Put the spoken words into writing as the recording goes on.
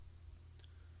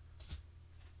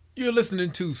You're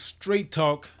listening to Straight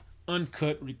Talk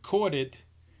Uncut, recorded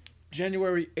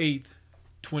January 8th,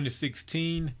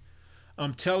 2016.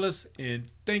 I'm Tellus, and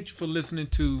thank you for listening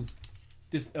to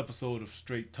this episode of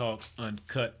Straight Talk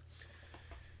Uncut.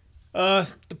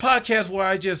 The podcast where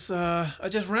I just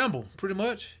ramble pretty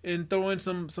much and throw in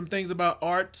some things about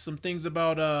art, some things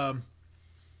about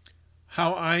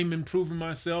how I'm improving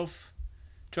myself,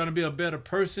 trying to be a better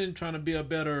person, trying to be a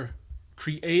better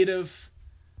creative,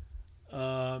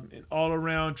 and all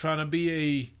around trying to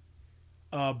be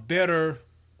a better,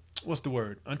 what's the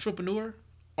word? Entrepreneur,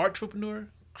 entrepreneur,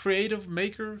 creative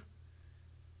maker,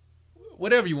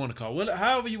 whatever you want to call it,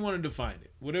 however you want to define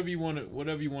it, whatever you want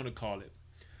to call it.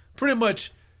 Pretty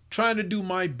much trying to do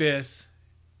my best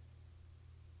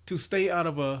to stay out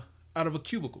of a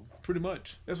cubicle. Pretty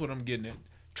much, that's what I'm getting at.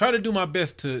 Try to do my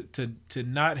best to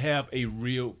not have a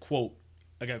real quote.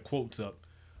 I got quotes up,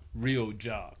 real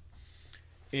job.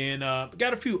 And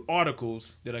got a few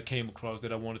articles that I came across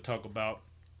that I want to talk about.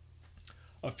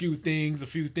 A few things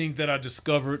that I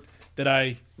discovered that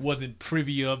I wasn't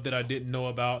privy of, that I didn't know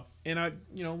about, and I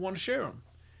want to share them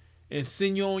and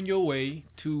send you on your way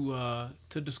to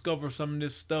discover some of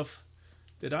this stuff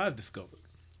that I've discovered,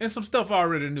 and some stuff I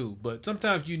already knew. But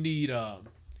sometimes you need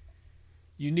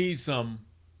some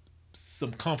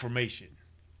confirmation.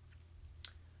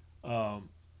 So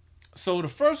the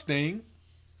first thing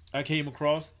I came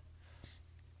across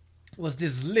was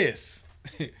this list.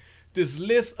 This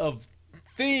list of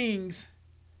things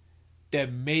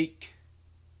that make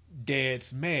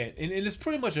dads mad. And it's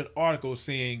pretty much an article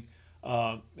saying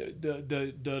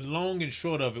the long and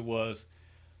short of it was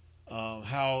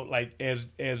how, like,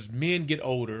 as men get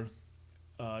older,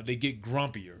 they get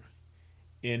grumpier.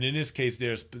 And in this case,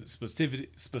 they're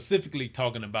specifically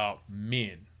talking about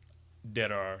men that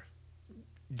are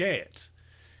dads.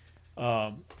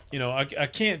 I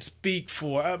can't speak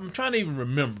for. I'm trying to even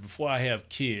remember before I had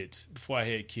kids.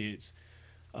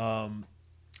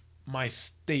 My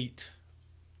state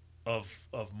of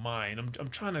mind. I'm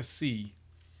trying to see.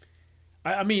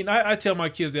 I tell my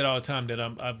kids that all the time that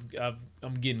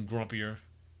I'm getting grumpier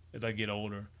as I get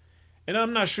older, and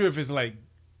I'm not sure if it's like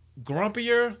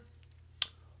grumpier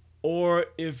or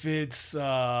if it's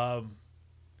a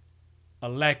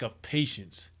lack of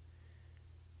patience.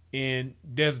 And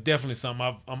there's definitely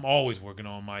something I'm always working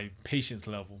on, my patience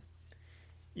level.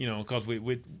 Because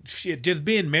with shit, just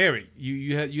being married,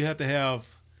 you have to have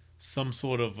some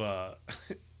sort of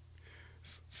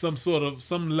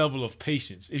some level of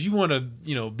patience if you want to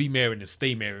be married and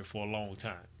stay married for a long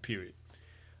time. Period.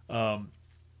 And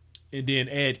then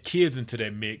add kids into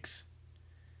that mix,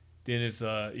 then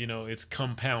it's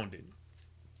compounded.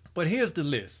 But here's the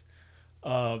list.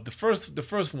 The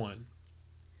first one.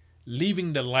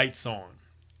 Leaving the lights on.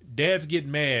 Dads get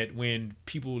mad when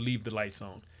people leave the lights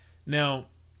on. Now,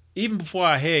 even before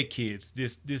I had kids,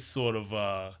 this sort of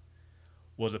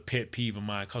was a pet peeve of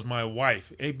mine, because my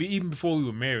wife, even before we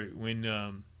were married, when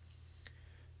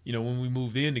when we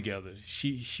moved in together,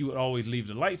 she would always leave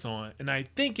the lights on, and I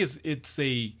think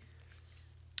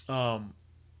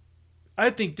I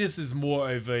think this is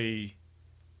more of a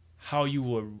how you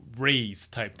were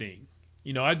raised type thing.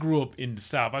 I grew up in the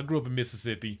South. I grew up in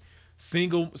Mississippi.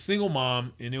 Single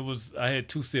mom, and I had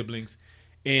two siblings,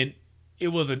 and it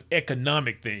was an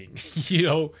economic thing.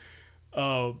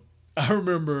 I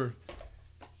remember.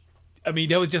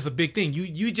 That was just a big thing.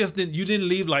 You didn't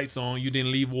leave lights on. You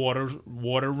didn't leave water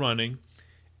running,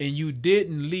 and you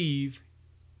didn't leave.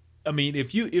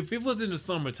 If it was in the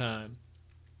summertime,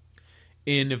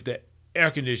 and if the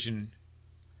air condition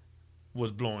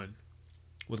was going,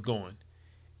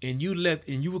 and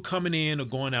you were coming in or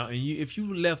going out, and if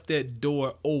you left that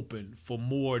door open for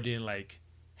more than like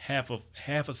half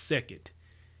a second,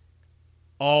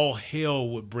 all hell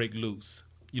would break loose.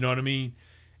 You know what I mean?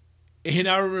 And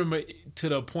I remember to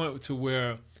the point to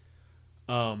where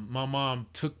my mom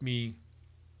took me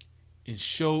and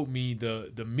showed me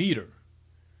the meter,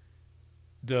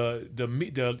 the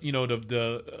meter,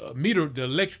 the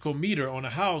electrical meter on the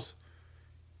house.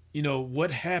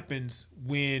 What happens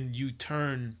when you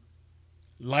turn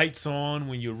lights on,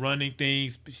 when you're running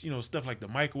things, stuff like the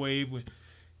microwave.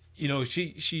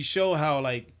 She showed how,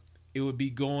 like, it would be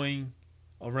going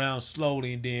around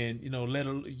slowly, and then,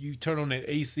 you turn on that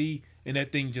AC and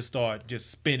that thing just start just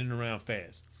spinning around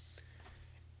fast.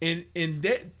 And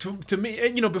that to me,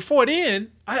 and before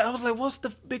then, I was like, what's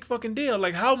the big fucking deal?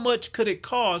 Like, how much could it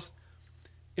cost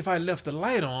if I left the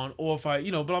light on, or if I,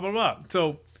 blah, blah, blah.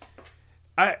 So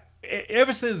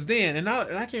ever since then, and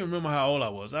I can't remember how old I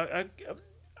was. I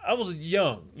was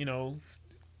young,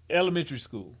 elementary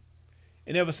school,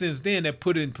 and ever since then, that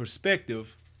put in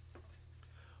perspective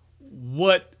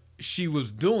what she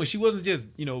was doing. She wasn't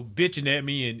just, bitching at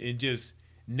me and just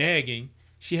nagging.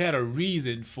 She had a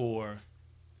reason for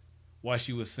why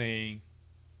she was saying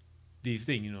these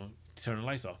things, turn the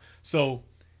lights off. So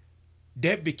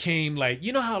that became like,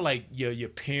 how like your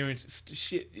parents,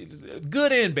 shit,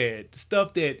 good and bad,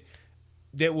 stuff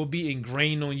that will be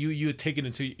ingrained on you. You're taking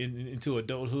into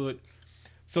adulthood.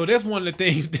 So that's one of the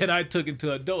things that I took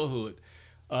into adulthood,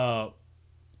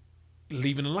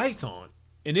 leaving the lights on.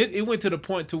 And it went to the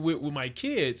point to with my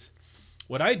kids,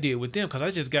 what I did with them, because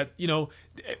I just got,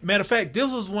 matter of fact,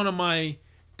 this was one of my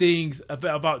things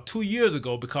about 2 years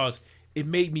ago, because it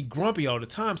made me grumpy all the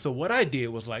time. So what I did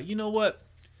was like, you know what?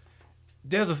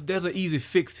 There's an easy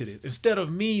fix to this. Instead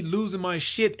of me losing my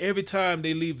shit every time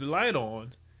they leave the light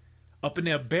on, up in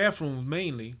their bathrooms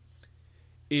mainly,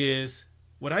 is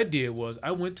what I did was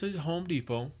I went to Home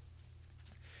Depot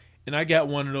and I got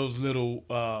one of those little,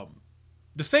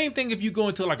 the same thing if you go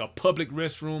into like a public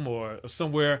restroom or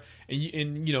somewhere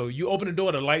and you open the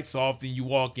door, the lights off, then you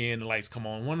walk in, the lights come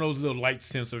on. One of those little light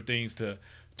sensor things to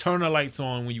turn the lights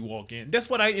on when you walk in. That's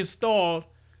what I installed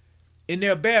in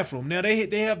their bathroom. Now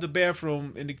they have the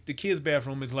bathroom, and the kids'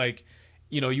 bathroom is like,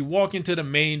 you walk into the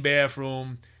main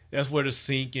bathroom. That's where the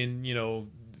sink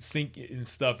and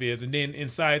stuff is, and then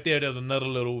inside there's another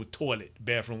little toilet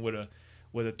bathroom where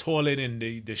the toilet and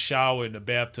the shower and the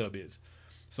bathtub is.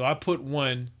 So I put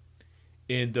one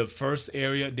in the first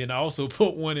area, then I also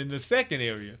put one in the second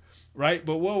area, right?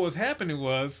 But what was happening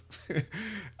was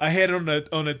I had it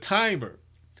on a timer.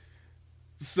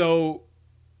 So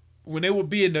when they would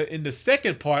be in the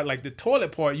second part, like the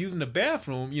toilet part, using the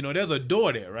bathroom, there's a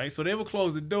door there, right? So they would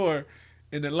close the door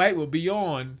and the light would be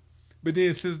on, but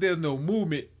then since there's no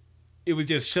movement, it was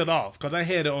just shut off, because I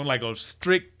had it on like a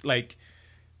strict, like,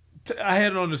 I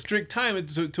had it on a strict timer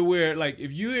to where, like,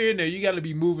 if you're in there, you got to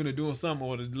be moving or doing something,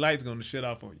 or the light's going to shut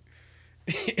off on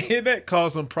you. And that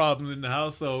caused some problems in the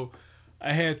house, so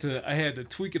I had to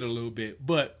tweak it a little bit.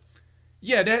 But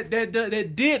yeah,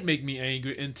 that did make me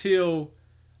angry until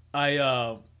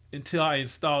I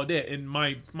installed that. And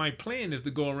my plan is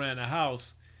to go around the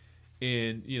house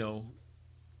and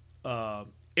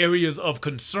areas of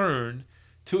concern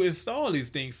to install these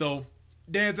things. So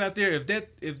dads out there,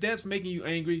 if that's making you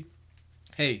angry,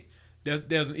 hey,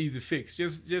 there's an easy fix.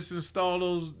 Just install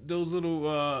those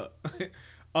little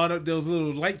those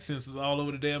little light sensors all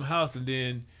over the damn house, and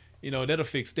then that'll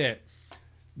fix that.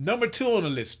 Number 2 on the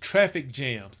list: traffic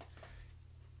jams.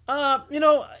 I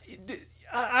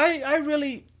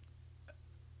really,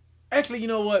 actually, you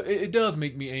know what? It does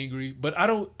make me angry, but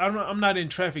I'm not in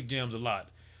traffic jams a lot.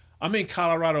 I'm in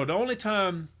Colorado. The only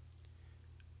time,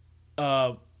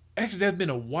 actually, that's been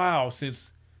a while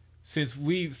since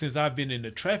I've been in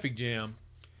the traffic jam.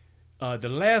 The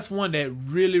last one that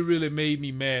really made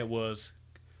me mad was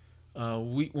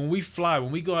when we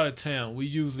go out of town, we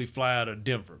usually fly out of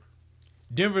Denver.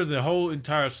 Denver's the whole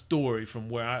entire story from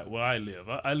where I live.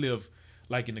 I live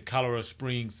like in the Colorado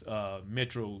Springs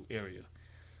metro area,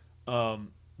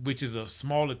 which is a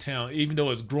smaller town, even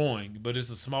though it's growing, but it's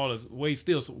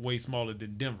still way smaller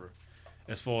than Denver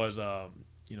as far as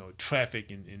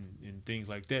traffic and things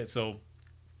like that. So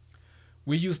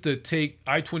we used to take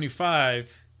I-25,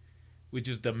 which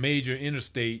is the major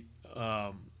interstate,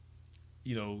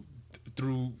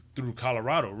 through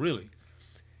Colorado, really.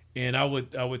 And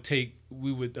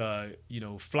we would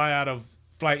fly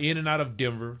in and out of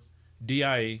Denver,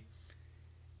 DIA,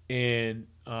 and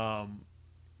more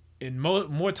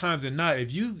times than not,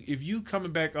 if you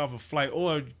coming back off a flight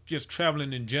or just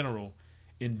traveling in general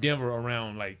in Denver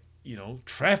around like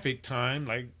traffic time,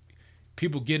 like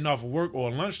people getting off of work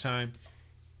or lunchtime,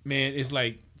 man, it's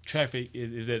like traffic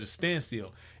is at a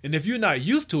standstill. And if you're not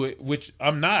used to it, which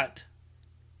I'm not,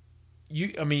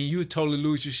 you totally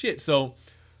lose your shit. So,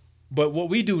 but what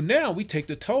we do now, we take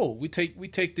the toll. We take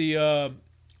the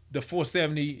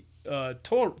 470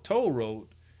 toll road,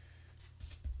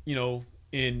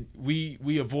 and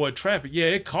we avoid traffic. Yeah,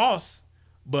 it costs,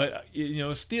 but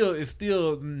it's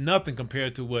still nothing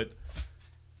compared to what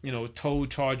toll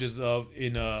charges of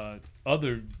in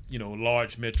other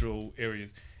large metro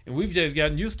areas. And we've just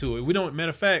gotten used to it. Matter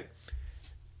of fact,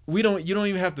 you don't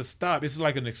even have to stop. It's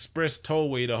like an express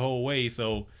tollway the whole way.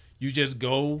 So you just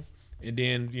go, and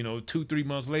then 2-3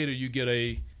 months later you get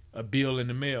a bill in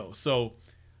the mail. So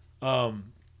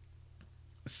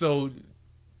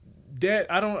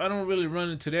that I don't really run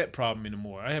into that problem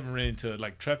anymore. I haven't ran into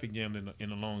like traffic jams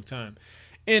in a long time.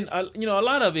 And a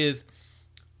lot of it is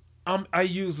I'm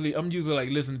usually like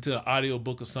listening to an audio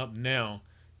book or something now,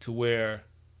 to where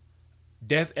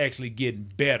that's actually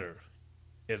getting better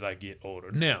as I get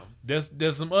older. Now, there's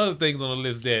some other things on the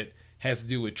list that has to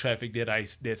do with traffic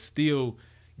that still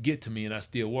get to me and I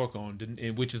still work on,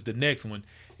 and which is the next one,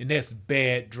 and that's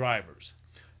bad drivers.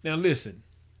 Now listen,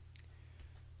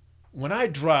 when I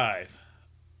drive,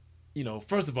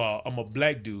 first of all, I'm a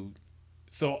black dude,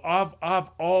 so I've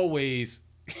always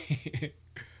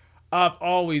I've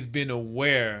always been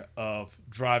aware of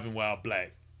driving while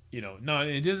black. No,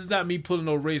 and this is not me pulling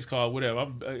no race car or whatever.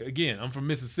 I'm from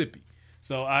Mississippi,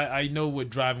 so I know what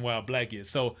driving while black is.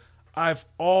 So I've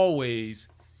always,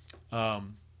 I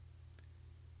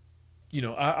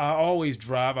always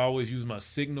drive. I always use my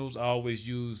signals. I always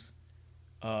use,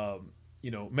 matter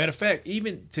of fact,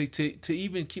 even to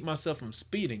even keep myself from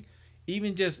speeding,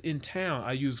 even just in town,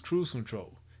 I use cruise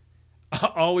control.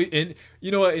 I always, and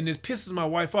and this pisses my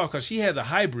wife off because she has a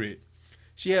hybrid.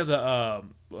 She has a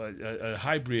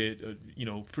hybrid,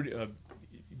 pretty.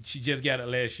 She just got it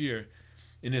last year,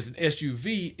 and it's an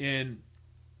SUV. And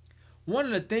one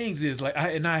of the things is like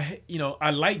I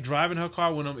like driving her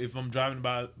car if I'm driving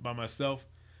by myself,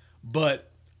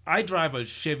 but I drive a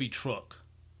Chevy truck.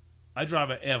 I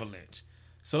drive an Avalanche,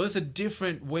 so it's a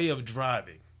different way of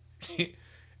driving,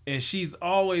 and she's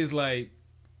always like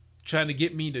trying to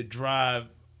get me to drive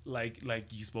like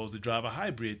you're supposed to drive a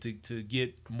hybrid to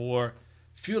get more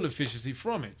fuel efficiency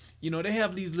from it. They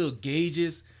have these little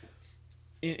gauges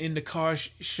in the car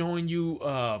showing you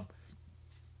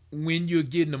when you're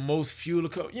getting the most fuel.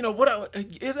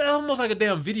 It's almost like a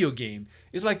damn video game.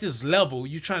 It's like this level.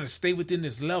 You're trying to stay within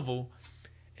this level.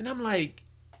 And I'm like,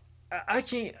 I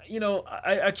can't,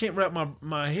 I can't wrap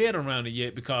my head around it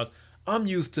yet because I'm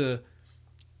used to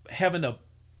having to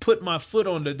put my foot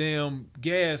on the damn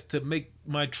gas to make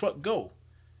my truck go.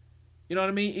 You know what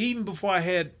I mean? Even before I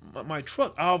had my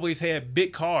truck, I always had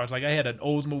big cars. Like I had an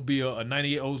Oldsmobile, a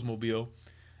 98 Oldsmobile,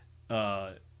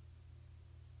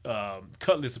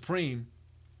 Cutlass Supreme.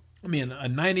 I mean, a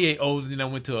 98 Olds, and then I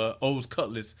went to a Olds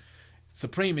Cutlass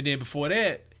Supreme. And then before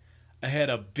that, I had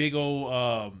a big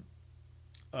old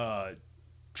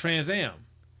Trans Am.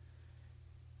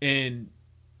 And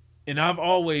I've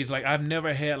always, I've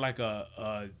never had like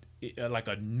a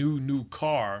new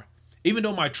car. Even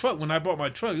though when I bought my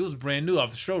truck, it was brand new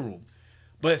off the showroom.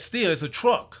 But still, it's a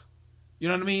truck. You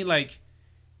know what I mean? Like,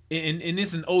 and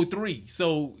it's an '03.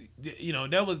 So,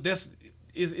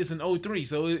 it's an '03.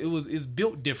 So it's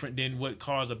built different than what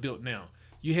cars are built now.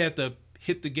 You had to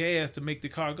hit the gas to make the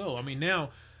car go. I mean, now,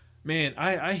 man,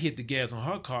 I hit the gas on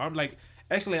her car. I'm like,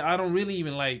 actually, I don't really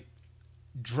even like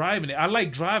driving it. I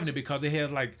like driving it because it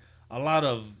has like a lot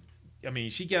of,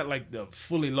 she got like the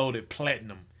fully loaded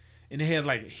platinum. And it has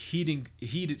like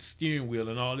heated steering wheel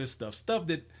and all this stuff. Stuff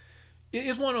that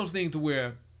it's one of those things to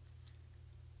where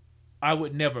I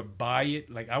would never buy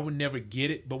it. Like I would never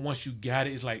get it. But once you got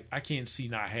it, it's like I can't see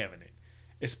not having it.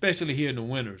 Especially here in the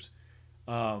winters.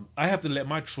 I have to let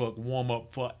my truck warm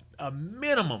up for a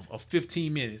minimum of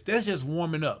 15 minutes. That's just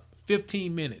warming up.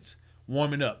 15 minutes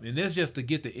warming up. And that's just to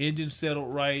get the engine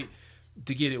settled right,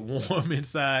 to get it warm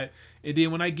inside. And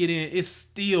then when I get in, it's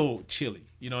still chilly.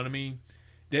 You know what I mean?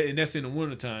 And that's in the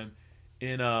wintertime.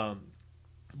 And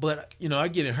but I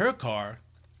get in her car,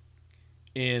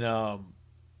 and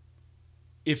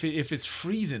if it's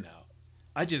freezing out,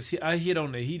 I hit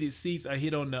on the heated seats, I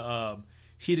hit on the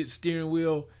heated steering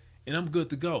wheel, and I'm good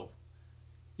to go.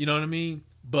 You know what I mean?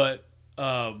 But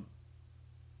the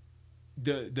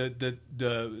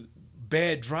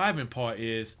bad driving part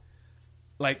is,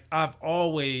 like, I've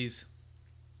always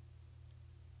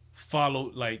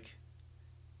followed like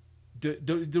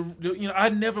I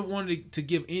never wanted to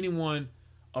give anyone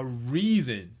a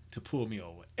reason to pull me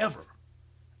over ever.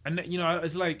 And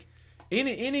it's like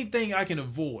anything I can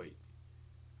avoid,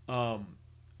 to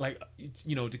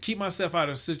keep myself out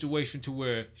of a situation to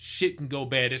where shit can go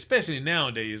bad, especially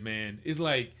nowadays, man. It's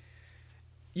like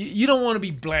you don't want to be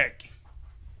black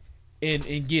and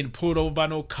getting pulled over by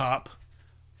no cop,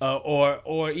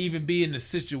 or even be in a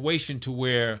situation to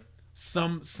where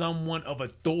someone of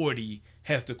authority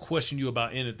has to question you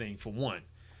about anything, for one.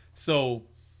 So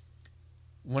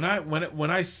when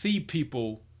I see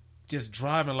people just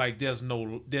driving like there's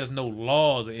no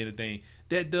laws or anything,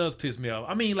 that does piss me off.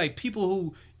 I mean, like, people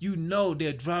who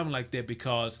they're driving like that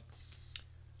because,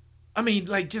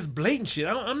 like, just blatant shit.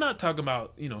 I'm not talking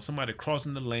about somebody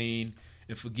crossing the lane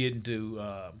and forgetting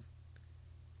to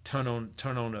turn on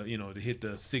to hit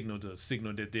the signal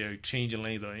that they're changing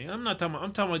lanes. I'm talking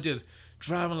about just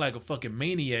driving like a fucking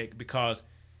maniac because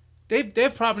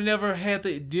they've probably never had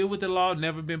to deal with the law,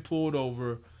 never been pulled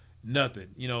over, nothing.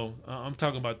 I'm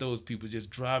talking about those people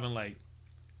just driving like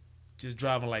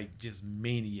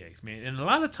maniacs, man. And a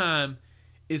lot of time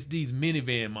it's these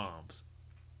minivan moms.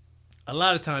 a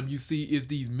lot of times you see is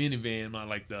these minivan,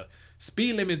 like the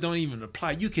speed limits don't even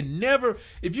apply. You can never,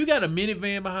 if you got a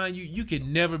minivan behind you, you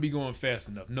can never be going fast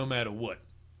enough, no matter what.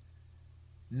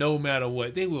 No matter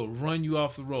what, they will run you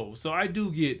off the road. So I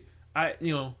do get, I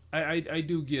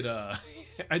do get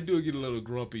I do get a little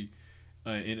grumpy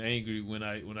and angry when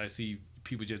I see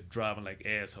people just driving like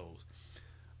assholes.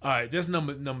 All right, that's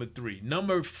number 3.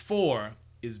 Number 4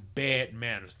 is bad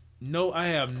manners. No, I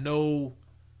have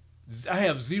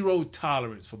zero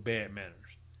tolerance for bad manners.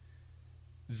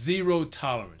 Zero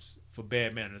tolerance for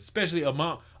bad manners, especially of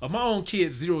my own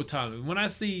kids. Zero tolerance. When I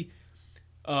see,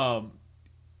 when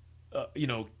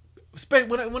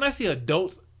I see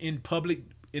adults in public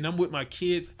and I'm with my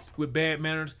kids with bad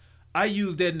manners, I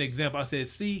use that as an example. I said,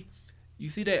 see, you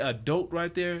see that adult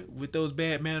right there with those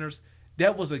bad manners?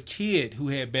 That was a kid who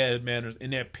had bad manners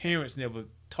and their parents never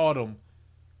taught them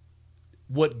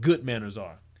what good manners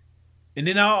are. And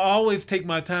then I'll always take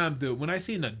my time to, when I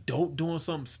see an adult doing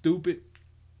something stupid,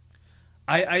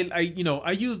 I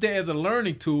use that as a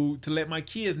learning tool to let my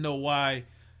kids know why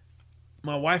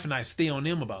my wife and I stay on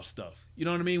them about stuff. You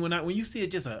know what I mean? When you see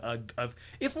it, just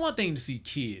it's one thing to see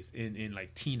kids and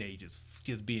like teenagers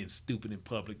just being stupid in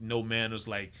public, no manners,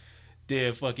 like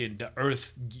they're fucking the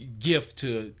earth's gift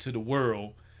to the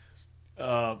world.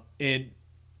 But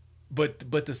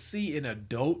to see an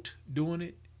adult doing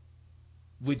it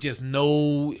with just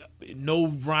no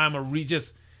rhyme or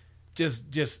just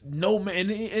no man,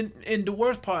 and the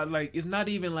worst part, like, it's not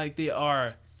even like they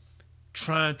are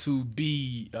trying to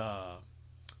be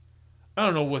I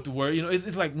don't know what the word,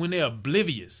 it's like when they're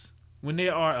oblivious, when they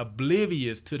are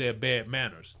oblivious to their bad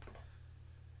manners.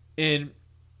 And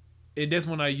that's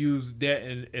when I use that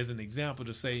as an example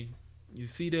to say, you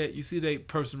see that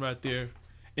person right there.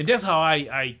 And that's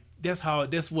how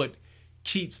that's what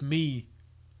keeps me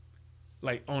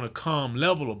like on a calm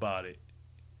level about it.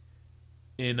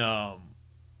 And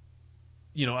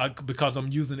because I'm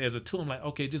using it as a tool, I'm like,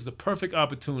 okay, this is a perfect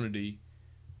opportunity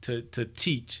to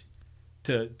teach,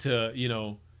 to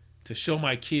show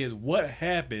my kids what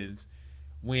happens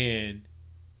when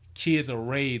kids are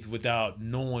raised without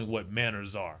knowing what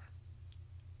manners are.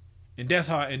 And that's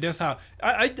how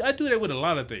I do that with a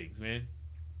lot of things, man.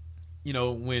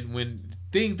 When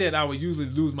things that I would usually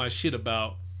lose my shit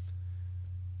about,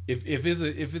 if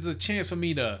it's a chance for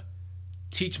me to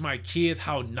teach my kids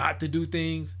how not to do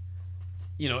things,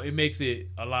 it makes it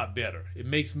a lot better. It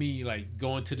makes me like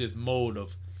go into this mode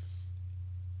of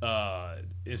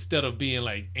instead of being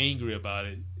like angry about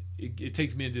it, it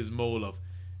takes me into this mode of,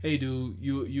 hey dude,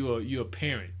 you're a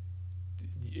parent.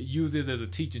 Use this as a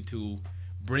teaching tool.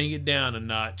 Bring it down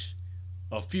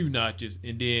a few notches,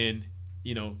 and then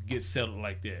get settled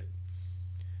like that.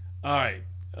 All right,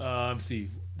 let's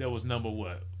see. That was number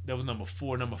what? That was number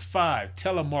 4. Number 5,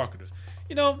 telemarketers.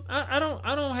 I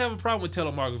don't have a problem with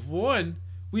telemarketers. For one,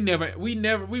 we never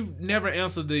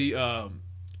answer the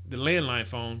landline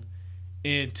phone,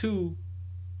 and 2,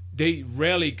 they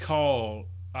rarely call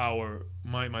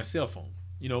my cell phone.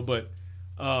 But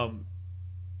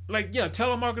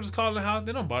telemarketers call the house.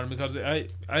 They don't bother me because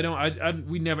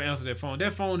we never answer that phone.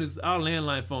 That phone is our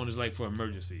landline phone is like for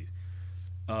emergencies.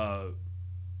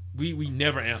 We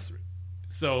never answer it.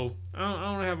 So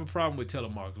I don't have a problem with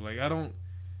telemarketers. Like I don't.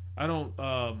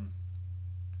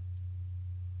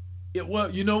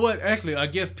 Well, you know what? Actually, I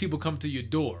guess people come to your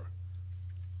door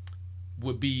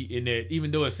would be in that,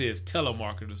 even though it says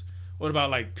telemarketers. What about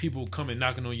like people coming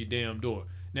knocking on your damn door?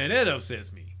 Now that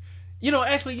upsets me.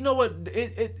 Actually, you know what?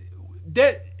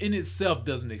 That in itself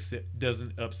doesn't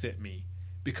upset me,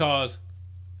 because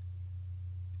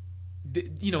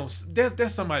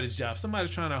that's somebody's job.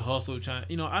 Somebody's trying to hustle.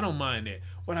 I don't mind that.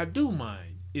 What I do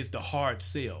mind is the hard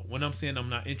sell. When I'm saying I'm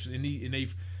not interested in they,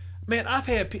 man, I've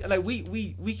had like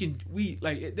we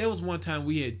like there was one time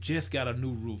we had just got a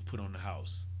new roof put on the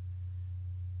house.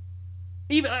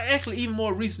 Even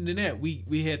more recent than that,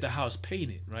 we had the house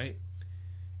painted, right?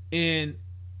 And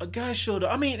a guy showed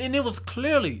up. I mean, and it was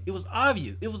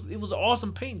obvious. It was an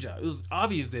awesome paint job. It was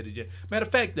obvious that it just. Matter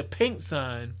of fact, the painter's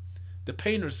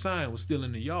sign was still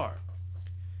in the yard.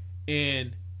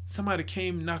 And somebody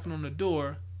came knocking on the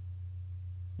door,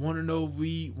 want to know if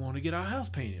we want to get our house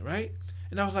painted, right?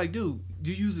 And I was like, dude,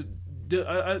 do you use it?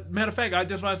 Matter of fact,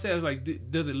 that's what I said. I was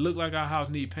like, does it look like our house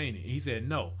need painting? He said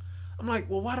no. I'm like,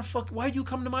 well, why you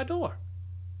come to my door?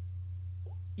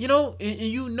 And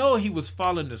he was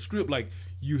following the script, like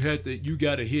you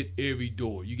gotta hit every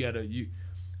door.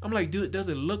 I'm like, dude, does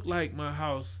it look like my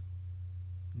house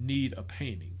need a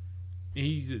painting? And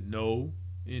he said no,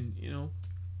 and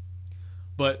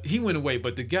but he went away.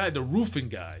 But the roofing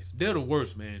guys, they're the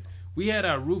worst, man. We had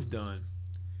our roof done,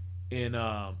 and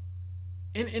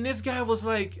And this guy was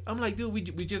like, I'm like, dude,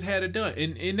 we just had it done.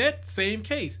 And in that same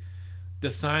case, the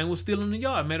sign was still in the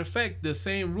yard. Matter of fact, the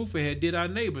same roofer had did our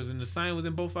neighbors, and the sign was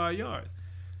in both our yards.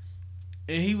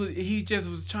 And he just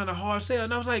was trying to hard sell,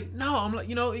 and I was like, no, I'm like,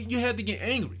 you had to get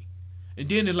angry, and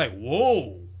then it's like,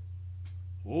 whoa,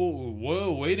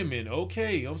 wait a minute,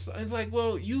 okay, it's like,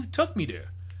 well, you took me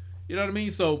there, you know what I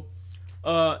mean? So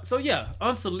yeah,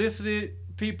 unsolicited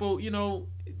people,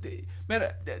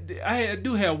 man, I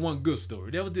do have one good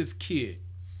story. There was this kid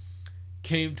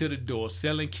came to the door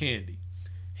selling candy.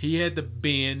 He had the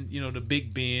bin, the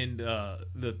big bin,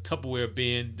 the Tupperware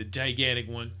bin, the gigantic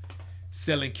one,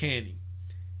 selling candy.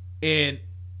 And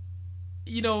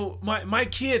my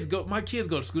kids go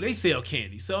to school. They sell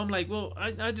candy, so I'm like, well,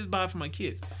 I just buy it for my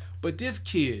kids. But this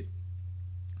kid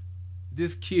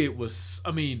was,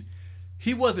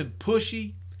 he wasn't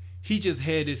pushy. He just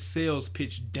had his sales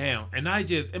pitch down, and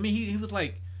he was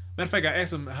like, matter of fact, I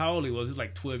asked him how old he was. He was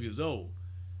like 12 years old,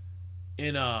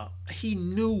 and he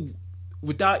knew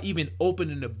without even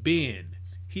opening the bin,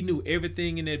 he knew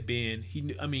everything in that bin. He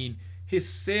knew, his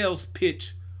sales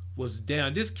pitch was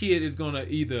down. This kid is gonna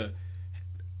either,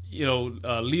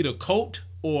 lead a cult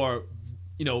or,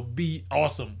 be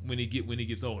awesome when he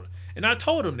gets older. And I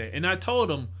told him that, and I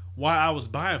told him why I was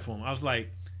buying from him. I was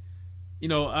like,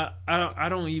 I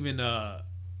don't even I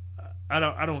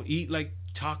don't eat like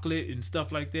chocolate and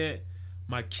stuff like that.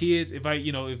 My kids, if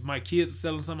my kids are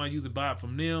selling something, I usually buy it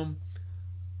from them.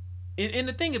 And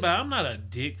the thing about it, I'm not a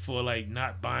dick for like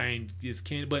not buying this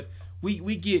candy, but we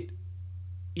get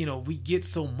we get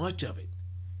so much of it.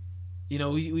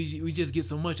 We just get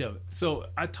so much of it. So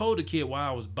I told the kid why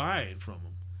I was buying from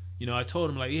him. I told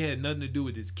him like it had nothing to do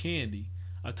with this candy.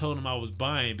 I told him I was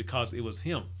buying because it was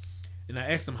him. And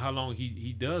I asked him how long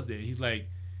he does that. He's like,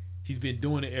 he's been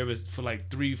doing it ever for like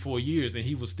 3-4 years, and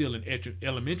he was still in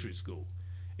elementary school.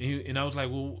 And I was like,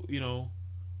 well,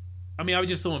 I was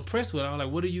just so impressed with it. I was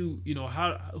like, what do you,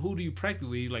 who do you practice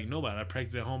with? He's like, nobody. I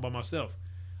practice at home by myself.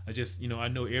 I just, I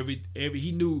know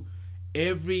he knew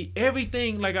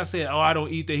everything. Like I said, oh, I don't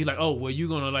eat that. He's like, oh, well, you're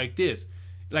going to like this.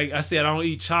 Like I said, I don't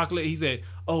eat chocolate. He said,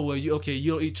 oh, well, you don't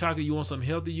eat chocolate. You want something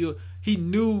healthy? He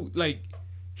knew, like,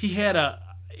 he had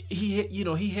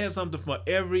something for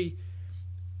every,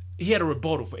 he had a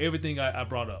rebuttal for everything I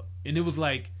brought up. And it was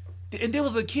like, and there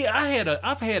was a kid,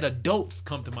 I've had adults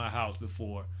come to my house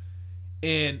before,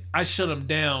 and I shut them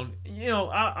down.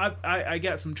 I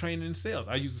got some training in sales.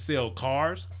 I used to sell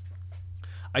cars.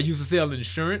 I used to sell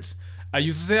insurance. I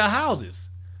used to sell houses.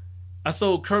 I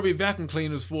sold Kirby vacuum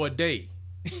cleaners for a day.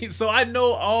 So I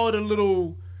know all the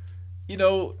little,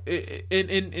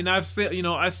 and I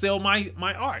sell my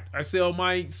art. I sell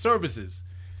my services,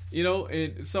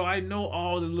 and so I know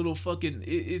all the little fucking,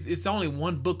 it's only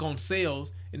one book on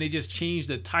sales, and they just changed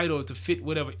the title to fit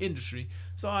whatever industry.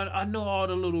 So I know all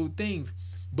the little things.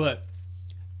 But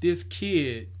this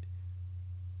kid,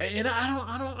 and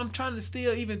I'm trying to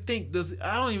still even think this,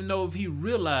 I don't even know if he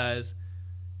realized,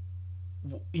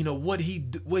 what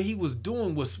he was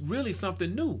doing was really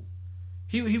something new.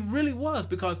 He really was,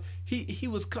 because he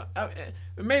was,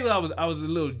 maybe I was a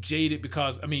little jaded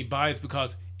because, biased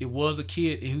because it was a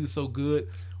kid and he was so good.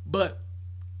 But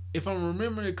if I'm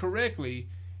remembering it correctly,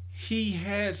 he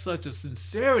had such a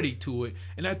sincerity to it,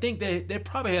 and I think that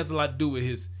probably has a lot to do with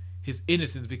his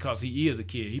innocence, because he is a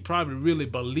kid. He probably really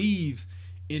believed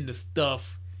in the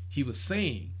stuff he was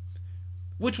saying,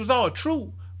 which was all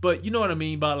true. But you know what I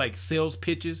mean about like sales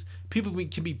pitches. People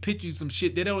can be pitching some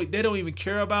shit they don't even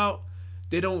care about.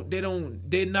 They're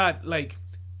not like,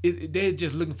 they're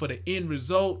just looking for the end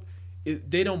result.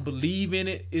 They don't believe in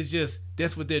it. It's just,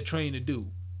 that's what they're trained to do.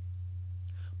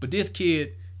 But this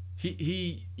kid,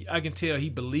 he I can tell he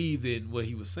believed in what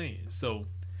he was saying. So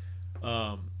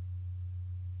like,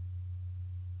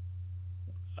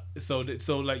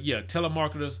 yeah,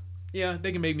 telemarketers, yeah,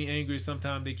 they can make me angry.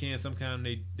 Sometimes they can, sometimes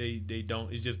they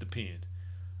don't. It just depends.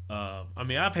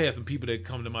 I've had some people that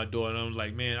come to my door and I'm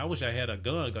like, man, I wish I had a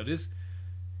gun, because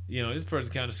this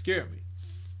person kind of scared me.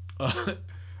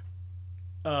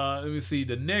 Let me see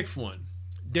the next one.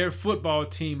 Their football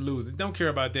team losing. Don't care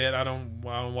about that. I don't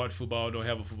watch football. Don't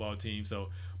have a football team. So,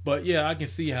 but yeah, I can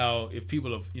see how if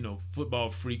people are football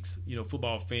freaks,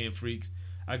 football fan freaks,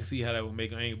 I can see how that would make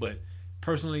them angry. But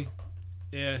personally,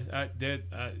 yeah,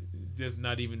 that's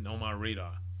not even on my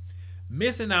radar.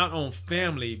 Missing out on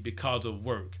family because of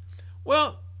work.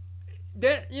 Well,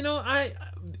 that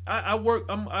I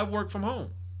work from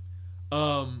home.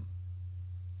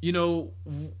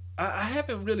 I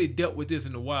haven't really dealt with this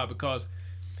in a while, because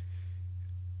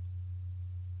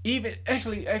even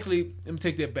actually let me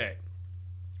take that back.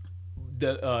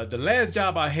 The last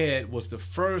job I had was the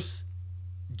first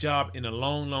job in a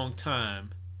long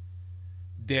time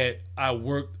that I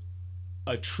worked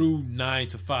a true 9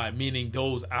 to 5, meaning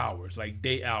those hours, like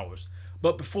day hours.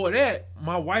 But before that,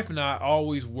 my wife and I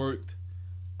always worked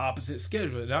opposite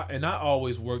schedule, and I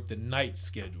always worked the night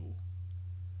schedule.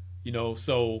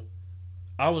 So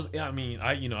I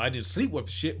didn't sleep with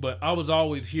shit, but I was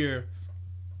always here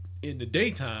in the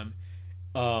daytime.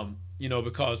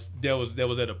 Because there was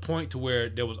at a point to where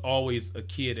there was always a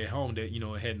kid at home that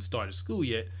hadn't started school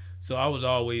yet, so I was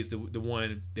always the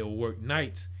one that would work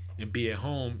nights and be at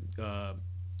home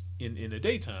in the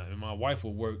daytime, and my wife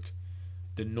would work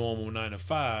the normal 9 to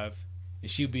 5,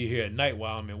 and she'd be here at night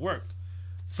while I'm at work.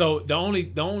 So the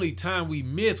only time we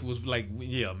missed was like,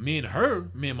 me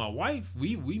and my wife,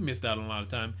 we missed out on a lot of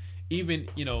time. Even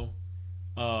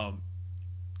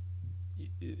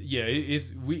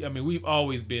we've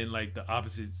always been like the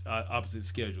opposite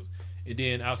schedules. And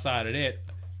then outside of that,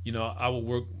 I would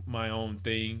work my own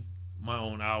thing, my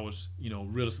own hours.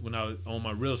 When I was on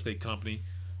my real estate company,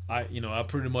 I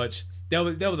pretty much, there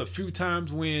was a few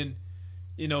times when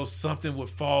something would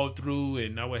fall through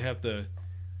and I would have to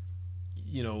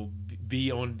be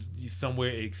on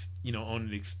somewhere on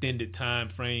an extended time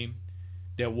frame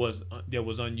that was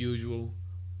unusual,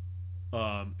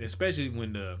 especially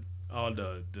when all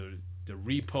the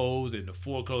repos and the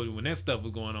foreclosure, when that stuff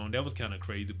was going on. That was kind of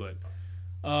crazy. But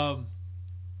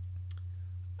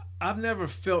I've never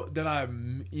felt that I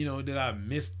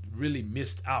really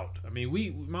missed out. I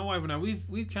mean, my wife and I,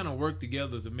 we kind of worked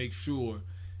together to make sure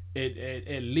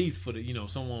at least for the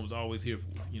someone was always here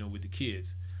with the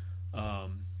kids.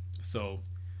 So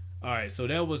all right, so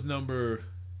that was number,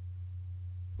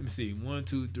 let me see, 1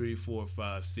 2 3 4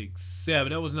 5 6 7.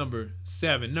 That was number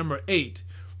 7. Number 8,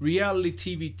 reality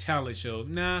TV talent shows.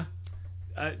 I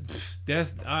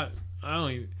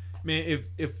don't even, man,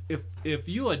 if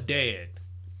you're a dad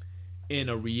and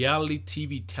a reality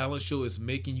TV talent show is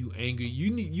making you angry,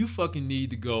 you fucking need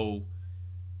to go.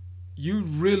 You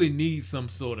really need some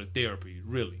sort of therapy,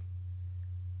 really.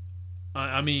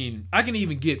 I mean, I can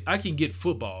get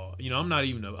football. I'm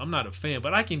not a fan,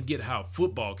 but I can get how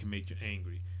football can make you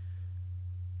angry.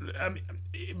 I mean,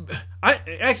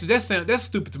 actually that's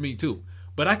stupid to me too.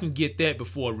 But I can get that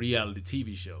before a reality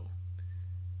TV show.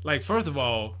 Like, first of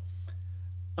all,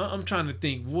 I'm trying to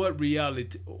think what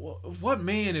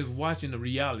man is watching a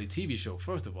reality TV show.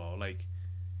 First of all, like,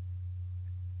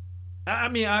 I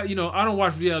don't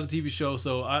watch reality TV shows,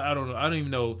 so I don't know. I don't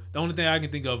even know. The only thing I can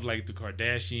think of, like, the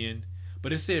Kardashian.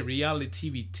 But it said reality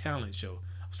TV talent show.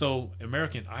 So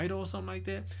American Idol or something like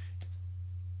that,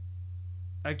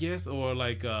 I guess, or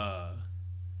like I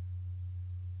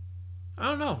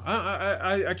don't know.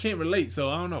 I can't relate, so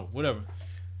I don't know. Whatever.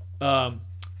 The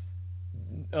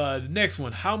next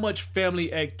one, how much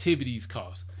family activities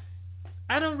cost?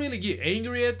 I don't really get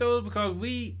angry at those because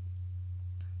we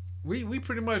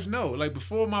pretty much know. Like,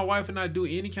 before my wife and I do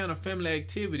any kind of family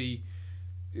activity,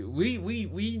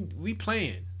 we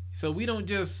plan. So we don't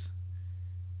just,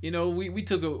 we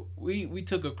took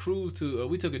a cruise to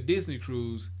we took a Disney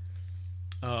cruise.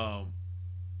 What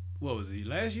was it,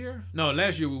 last year? No,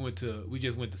 last year we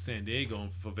just went to San Diego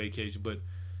for vacation. But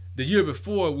the year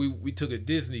before we took a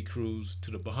Disney cruise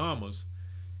to the Bahamas,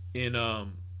 and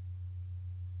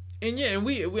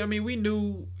we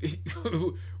knew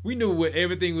we knew what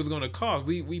everything was going to cost.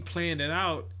 We planned it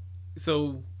out.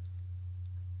 So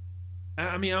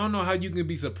I don't know how you can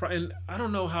be surprised. I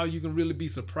don't know how you can really be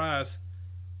surprised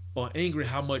or angry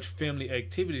how much family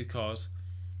activity costs.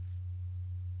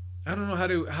 I don't know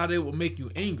how they will make you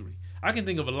angry. I can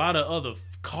think of a lot of other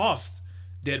costs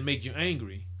that make you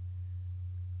angry.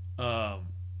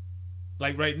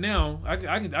 Like right now, I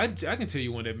can tell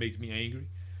you one that makes me angry.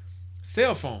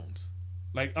 Cell phones.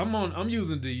 Like, I'm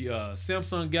using the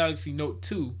Samsung Galaxy Note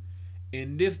 2.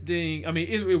 And this thing, I mean,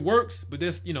 it works, but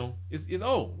that's, it's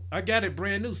old. I got it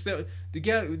brand new. So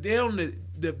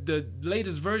the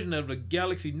latest version of the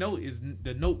Galaxy Note is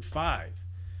the Note 5.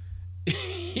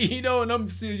 And I'm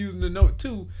still using the Note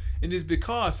 2, and it's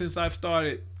because since I've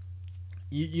started,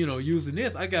 using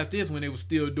this, I got this when they were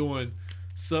still doing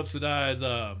subsidized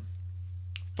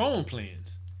phone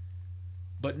plans.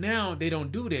 But now they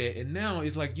don't do that, and now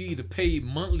it's like you either pay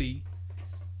monthly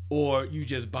or you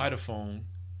just buy the phone.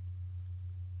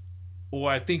 Or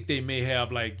I think they may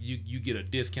have, like, you get a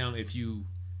discount if you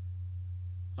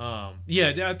I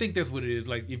think that's what it is.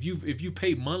 Like, if you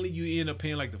pay monthly, you end up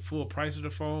paying like the full price of the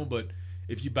phone, but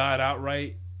if you buy it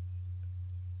outright,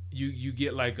 you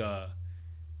get like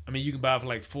you can buy it for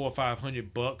like $400 or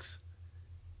 $500,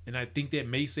 and I think that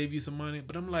may save you some money.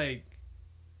 But I'm like,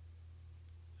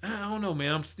 I don't know,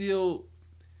 man. I'm still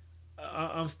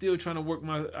I'm still trying to work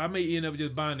my. I may end up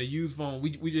just buying a used phone.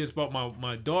 We just bought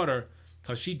my daughter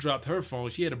because she dropped her phone.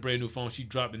 She had a brand new phone. She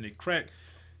dropped and it cracked.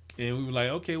 And we were like,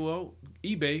 okay, well,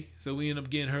 eBay. So we ended up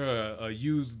getting her a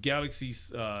used Galaxy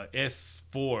S4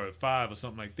 or 5 or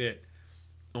something like that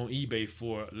on eBay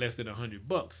for less than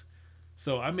 $100.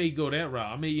 So I may go that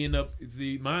route. I may end up,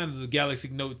 see, mine is a Galaxy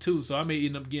Note 2, so I may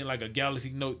end up getting like a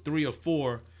Galaxy Note 3 or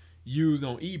 4 used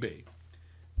on eBay.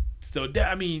 So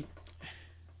that, I mean,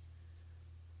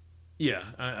 yeah,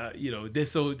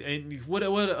 so, and what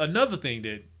another thing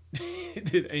that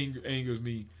that angers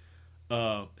me,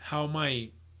 how my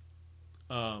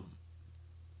how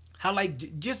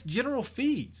like just general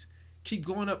fees keep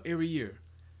going up every year.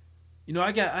 We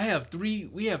have three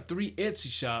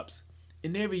Etsy shops,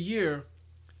 and every year,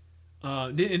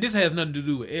 and this has nothing to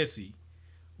do with Etsy,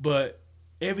 but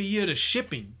every year the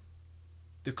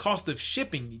cost of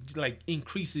shipping like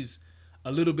increases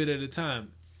a little bit at a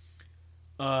time.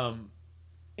 And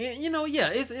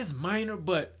it's minor,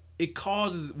 but it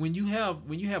causes when you have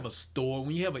a store,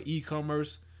 when you have an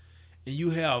e-commerce, and you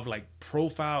have like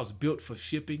profiles built for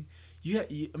shipping. You have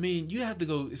to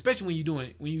go, especially when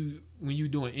you're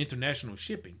doing international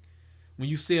shipping. When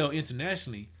you sell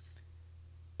internationally,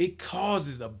 it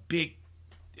causes a big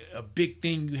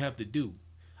thing you have to do.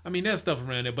 I mean, there's stuff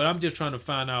around there, but I'm just trying to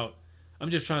find out. I'm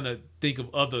just trying to think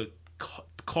of other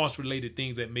cost related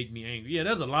things that make me angry. Yeah,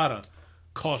 there's a lot of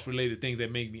cost related things that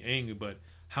make me angry, but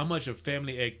how much of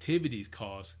family activities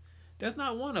cost? That's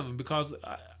not one of them, because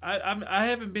I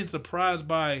haven't been surprised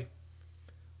by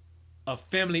a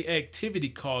family activity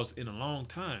cost in a long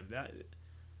time.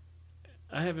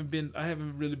 I haven't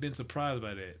really been surprised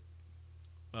by that.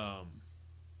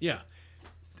 Yeah.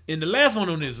 And the last one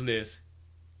on this list,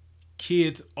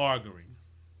 kids arguing,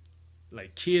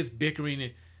 like kids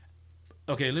bickering.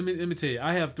 Okay, let me tell you,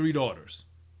 I have 3 daughters,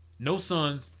 no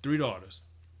sons, 3 daughters,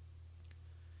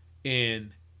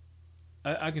 and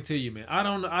I can tell you, man,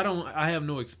 I have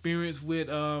no experience with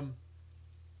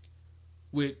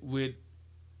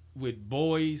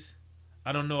boys.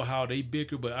 I don't know how they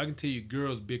bicker, but I can tell you,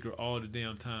 girls bicker all the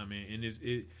damn time, man, and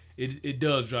it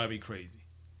does drive me crazy.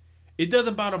 It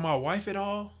doesn't bother my wife at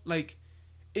all. Like,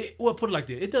 put it like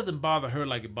this: it doesn't bother her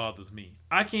like it bothers me.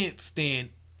 I can't stand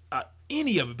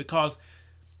any of it, because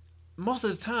most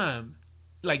of the time,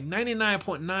 like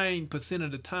 99.9%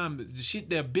 of the time, the shit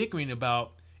they're bickering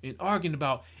about and arguing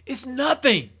about, it's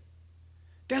nothing.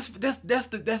 That's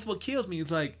what kills me.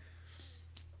 It's like,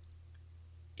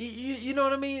 you know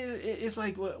what I mean? It's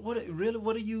like, what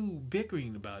are you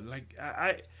bickering about? Like,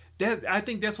 I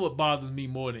think that's what bothers me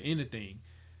more than anything.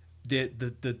 That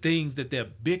the things that they're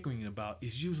bickering about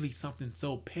is usually something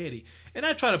so petty. And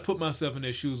I try to put myself in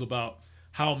their shoes about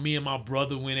how me and my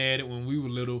brother went at it when we were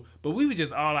little, but we would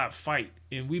just all out fight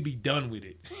and we'd be done with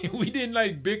it. We didn't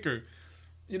like bicker.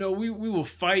 We will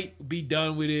fight, be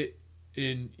done with it,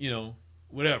 and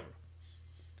whatever.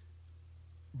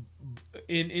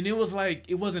 And it was like,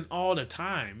 it wasn't all the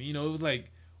time. It was like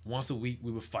once a week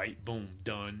we would fight, boom,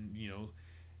 done.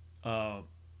 So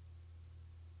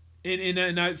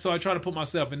I try to put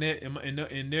myself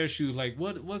in their shoes. Like,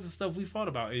 what was the stuff we fought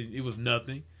about? It was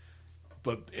nothing,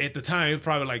 but at the time it was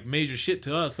probably like major shit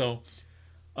to us. So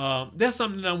that's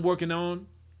something that I'm working on,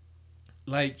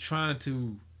 like trying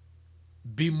to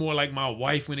be more like my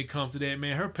wife when it comes to that.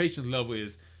 Man, her patience level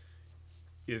is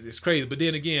crazy. But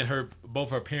then again, both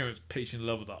her parents' patience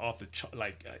levels are off the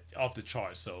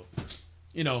charts. So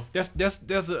that's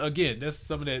again, that's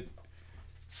some of that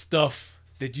stuff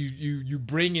that you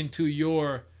bring into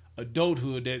your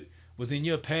adulthood that was in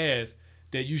your past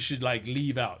that you should like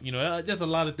leave out. There's a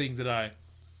lot of things that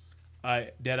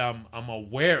I'm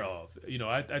aware of.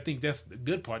 I think that's the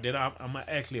good part, that I'm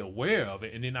actually aware of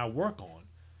it, and then I work on.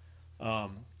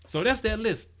 So that's that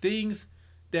list. Things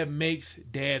that makes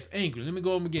dads angry. Let me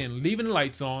go over again. Leaving the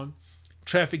lights on,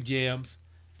 traffic jams,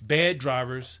 bad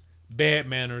drivers, bad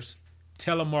manners,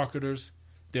 telemarketers,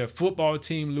 their football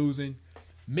team losing,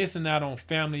 missing out on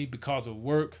family because of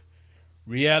work,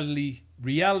 reality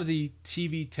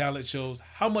TV talent shows,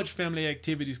 how much family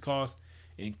activities cost,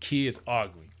 and kids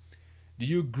arguing. Do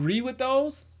you agree with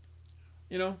those?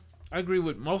 I agree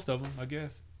with most of them, I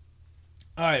guess.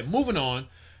 All right, moving on.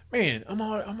 Man, I'm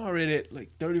already at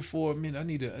like 34 minutes. I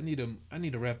need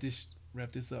to wrap this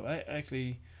up. I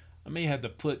may have to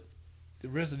put the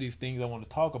rest of these things I want to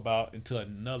talk about into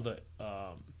another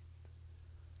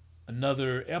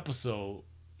episode.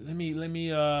 Let me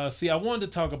see. I wanted to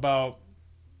talk about.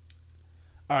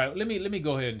 All right, let me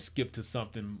go ahead and skip to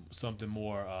something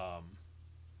more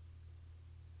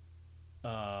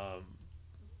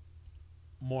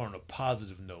more on a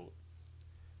positive note.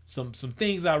 some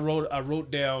things I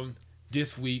wrote down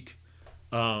this week,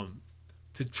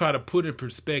 to try to put in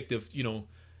perspective.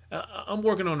 I'm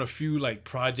working on a few like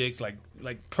projects, like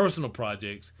personal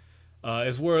projects,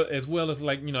 as well as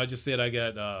like I just said I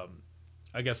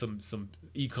got some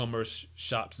e-commerce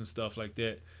shops and stuff like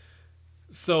that.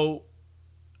 So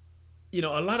a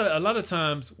lot of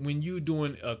times when you're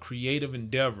doing a creative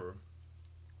endeavor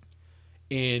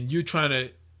and you're trying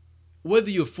to, whether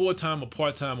you're full-time or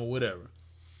part-time or whatever,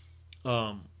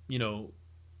 and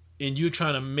you're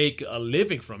trying to make a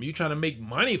living from it, you're trying to make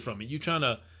money from it, you're trying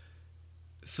to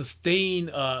sustain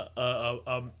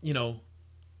a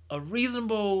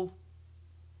reasonable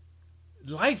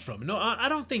life from it. No, I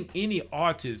don't think any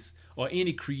artists or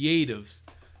any creatives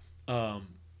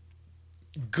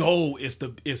goal is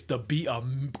to be a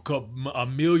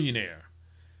millionaire.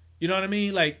 You know what I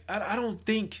mean? Like I don't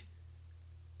think,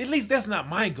 at least that's not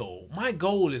my goal. My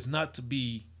goal is not to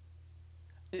be.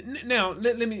 Now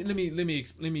let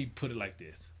me put it like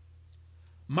this.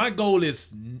 My goal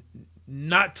is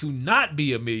not to not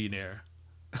be a millionaire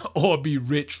or be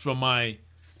rich from my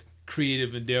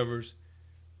creative endeavors,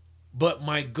 but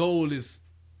my goal is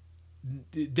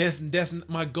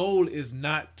my goal is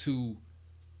not to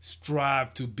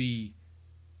strive to be,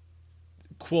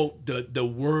 quote, the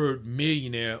word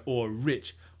millionaire or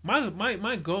rich.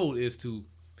 My goal is to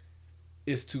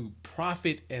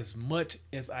profit as much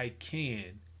as I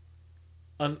can,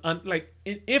 like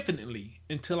infinitely,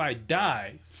 until I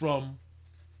die from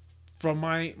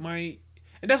my, and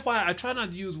that's why I try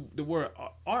not to use the word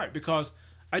art, because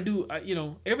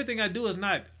everything I do is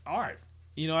not art.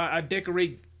 I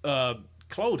decorate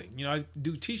clothing. I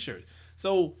do t-shirts.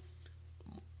 So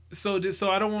I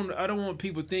don't want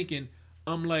people thinking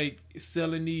I'm like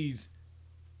selling these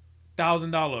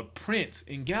 $1,000 prints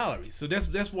in galleries. So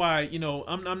that's why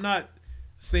I'm not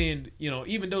saying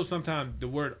even though sometimes the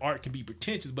word art can be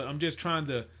pretentious, but I'm just trying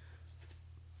to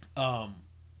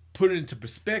put it into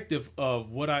perspective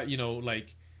of what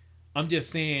I'm just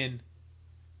saying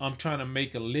I'm trying to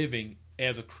make a living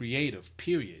as a creative,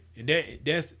 period, and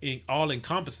that's all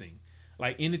encompassing.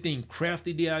 Like anything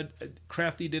crafty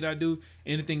that I do,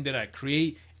 anything that I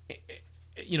create,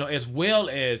 as well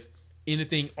as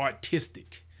anything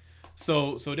artistic.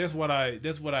 So that's what I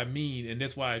mean, and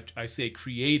that's why I say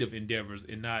creative endeavors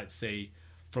and not say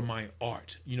from my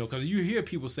art. Because you hear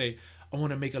people say, I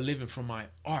want to make a living from my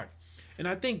art, and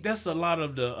I think that's a lot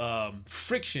of the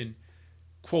friction,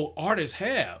 quote, artists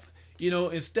have.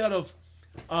 Instead of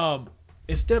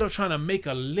trying to make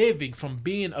a living from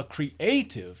being a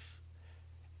creative,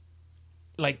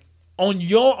 like on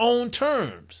your own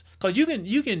terms, because you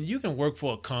can work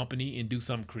for a company and do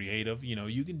something creative.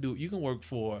 You can work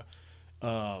for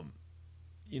a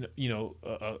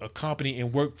company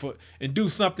and work for and do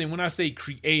something. When I say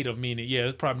creative, meaning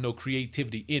there's probably no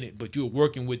creativity in it, but you're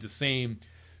working with the same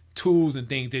tools and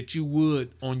things that you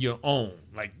would on your own.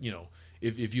 Like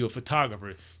if you're a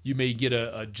photographer, you may get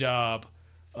a job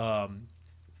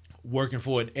working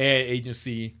for an ad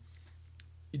agency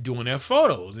doing their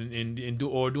photos and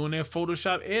doing their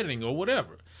Photoshop editing or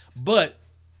whatever. But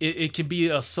it can be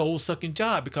a soul-sucking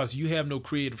job because you have no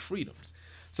creative freedoms.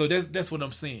 So that's what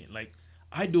I'm saying. Like,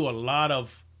 I do a lot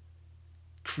of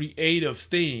creative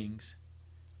things,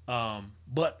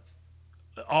 but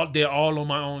they're all on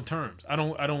my own terms. I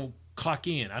don't clock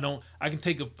in. I can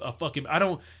take a fucking.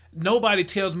 Nobody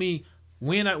tells me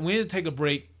when to take a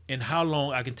break and how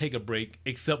long I can take a break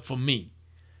except for me.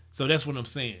 So that's what I'm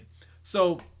saying.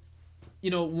 So,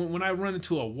 when I run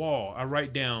into a wall, I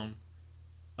write down.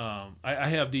 I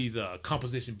have these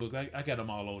composition books. I got them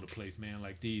all over the place, man.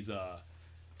 Like these,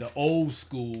 the old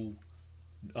school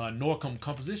Norcom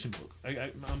composition books.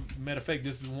 Matter of fact,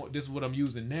 this is what I'm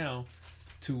using now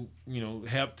to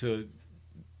have to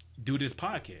do this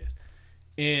podcast.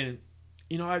 And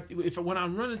when I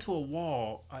run into a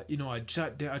wall, I try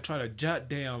to jot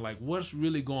down like what's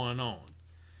really going on.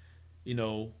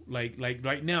 Like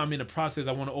right now I'm in the process.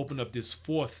 I want to open up this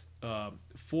fourth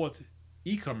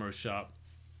e-commerce shop,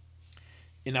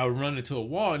 and I would run into a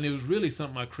wall, and it was really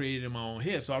something I created in my own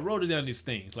head. So I wrote it down, these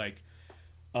things like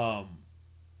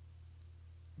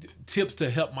tips to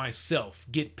help myself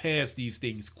get past these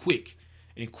things quick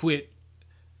and quit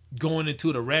going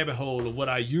into the rabbit hole of what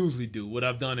I usually do, what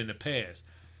I've done in the past.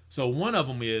 So one of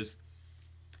them is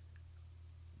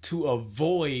to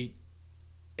avoid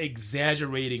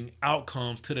exaggerating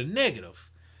outcomes to the negative.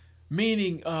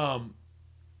 Meaning,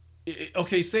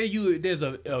 okay, say there's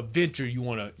a venture you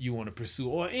wanna pursue,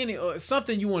 or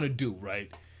something you want to do,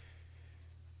 right?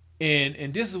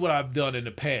 And this is what I've done in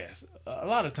the past. A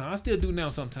lot of times, I still do now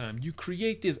sometimes. You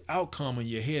create this outcome in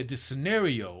your head, this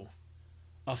scenario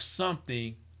of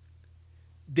something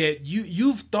that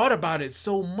you've thought about it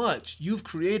so much, you've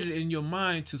created it in your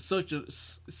mind to such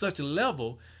a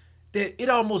level that it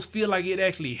almost feel like it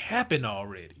actually happened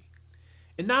already.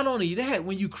 And not only that,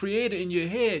 when you create it in your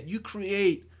head, you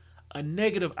create a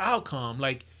negative outcome.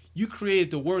 Like you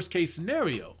create the worst case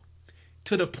scenario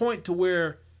to the point to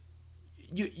where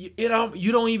you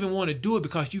don't even want to do it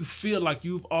because you feel like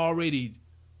you've already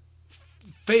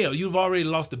failed. You've already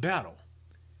lost the battle.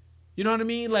 You know what I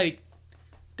mean? Like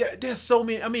there's so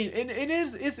many. I mean, and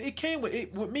it came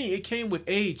with me. It came with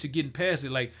age to getting past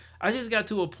it. Like I just got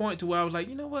to a point to where I was like,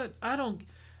 you know what? I don't.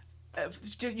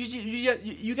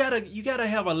 You gotta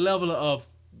have a level of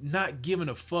not giving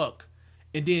a fuck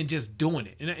and then just doing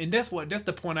it. And that's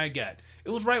the point I got. It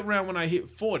was right around when I hit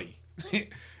 40. It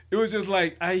was just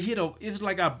like it was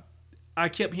like I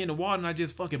kept hitting the wall and I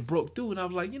just fucking broke through and I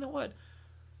was like, you know what?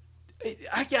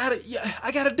 I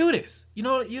gotta do this. You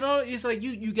know, it's like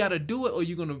you gotta do it or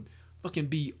you're gonna fucking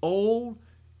be old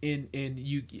and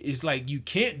it's like you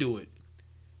can't do it.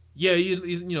 Yeah,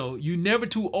 you never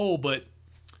too old, but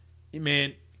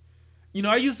man,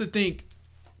 I used to think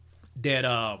that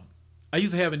I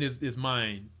used to have in this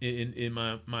mind in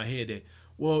my head that,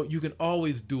 well, you can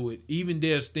always do it. Even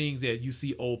there's things that you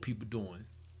see old people doing,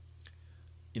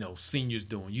 seniors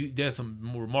doing. There's some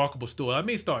more remarkable stories. I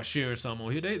may start sharing some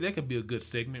on here. That could be a good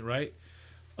segment, right?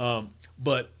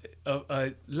 But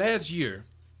last year,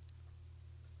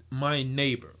 my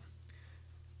neighbor,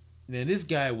 now this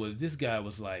guy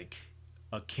was like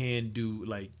a can do,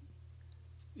 like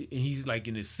he's like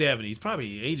in his 70s,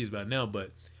 probably ages by now,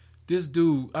 but this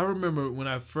dude, I remember when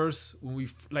we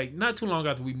like not too long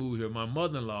after we moved here, my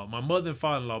mother and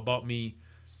father-in-law bought me,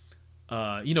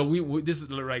 this is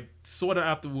like sort of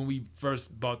after when we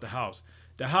first bought the house.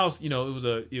 The house, it was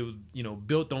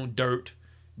built on dirt,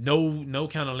 no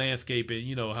kind of landscaping,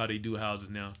 you know how they do houses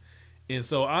now. And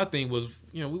so our thing was,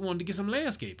 we wanted to get some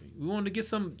landscaping. We wanted to get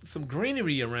some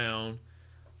greenery around,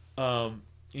 and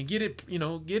get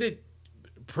it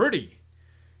pretty.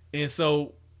 And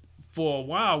so for a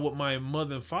while with my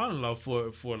mother and father-in-law,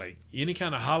 for like any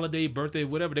kind of holiday, birthday,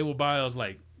 whatever, they would buy us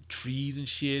like trees and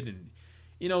shit and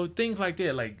things like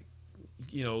that, like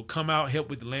come out, help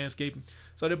with the landscaping.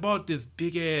 So they bought this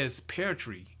big ass pear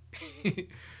tree.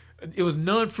 It was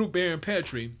non-fruit bearing pear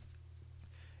tree.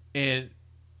 And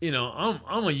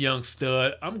I'm a young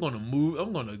stud. I'm gonna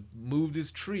move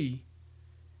this tree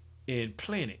and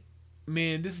plant it.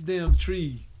 Man, this damn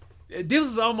tree, this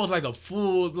is almost like a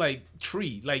full like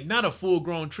tree, like not a full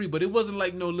grown tree, but it wasn't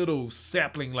like no little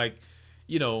sapling. Like,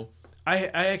 I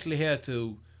actually had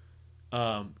to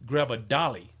grab a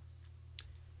dolly,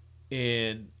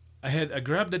 and I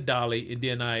grabbed the dolly, and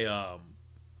then I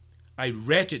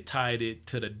ratchet tied it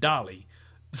to the dolly,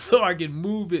 so I can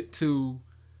move it to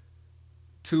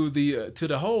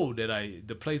the hole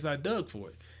the place I dug for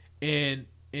it, and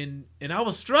I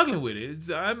was struggling with it.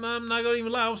 I'm not gonna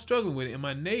even lie, I was struggling with it. And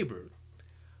my neighbor,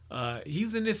 he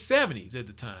was in his 70s at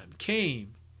the time,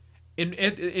 came, and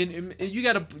you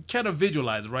gotta kind of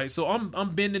visualize it, right? So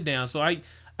I'm bending down, so I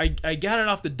got it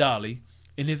off the dolly,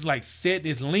 and it's like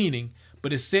it's leaning,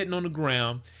 but it's sitting on the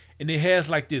ground, and it has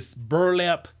like this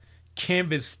burlap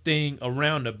canvas thing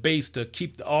around the base to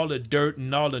keep all the dirt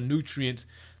and all the nutrients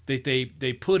that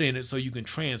they put in it so you can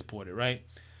transport it, right?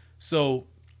 So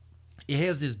it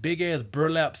has this big ass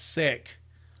burlap sack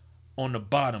on the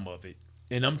bottom of it,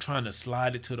 and I'm trying to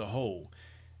slide it to the hole,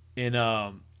 and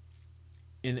I'm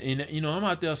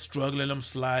out there struggling, I'm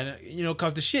sliding,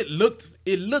 because the shit looked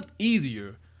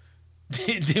easier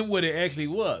than what it actually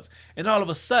was. And all of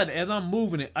a sudden, as I'm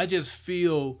moving it, I just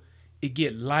feel it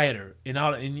get lighter, and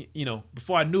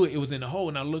before I knew it, it was in the hole,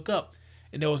 and I look up,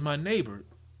 and there was my neighbor.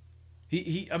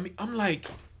 I'm like,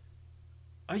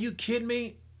 are you kidding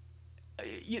me?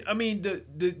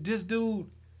 This dude,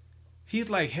 he's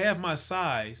like half my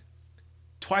size,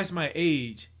 twice my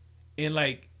age, and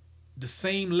like the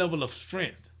same level of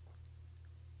strength.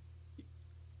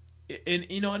 And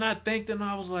and I thanked him.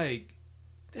 I was like,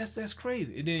 that's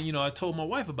crazy. And then I told my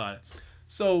wife about it.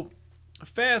 So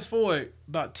fast forward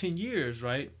about 10 years,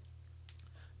 right?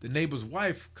 The neighbor's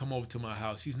wife come over to my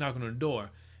house. She's knocking on the door,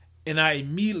 and I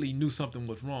immediately knew something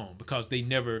was wrong because she's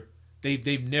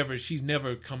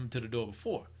never come to the door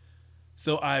before.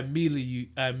 So I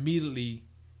immediately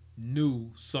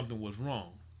knew something was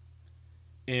wrong,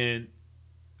 and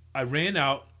I ran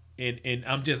out, and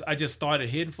I just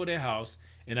started heading for their house,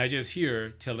 and I just hear her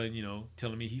telling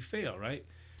me he fell, right,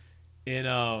 and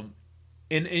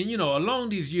along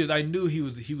these years I knew he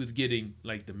was getting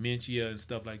like dementia and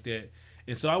stuff like that,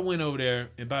 and so I went over there,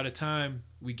 and by the time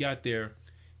we got there,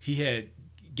 he had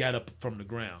got up from the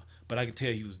ground. but I could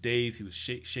tell he was dazed. He was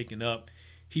shaken up.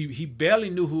 He barely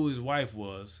knew who his wife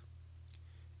was.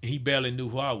 And he barely knew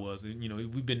who I was. And,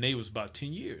 we've been neighbors about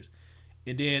 10 years.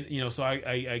 And then, so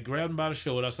I grabbed him by the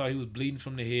shoulder. I saw he was bleeding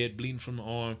from the head, bleeding from the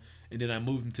arm. And then I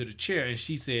moved him to the chair. And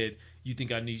she said, you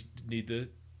think I need to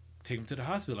take him to the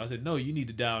hospital? I said, no, you need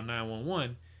to dial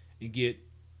 911 and get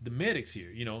the medics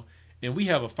here, And we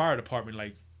have a fire department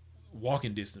like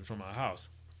walking distance from our house,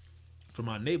 from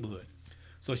our neighborhood.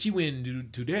 So she went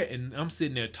into that, and I'm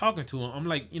sitting there talking to him. I'm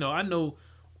like, I know,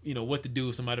 what to do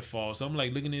if somebody falls. So I'm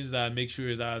like looking in his eye, make sure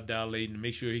his eyes dilating, and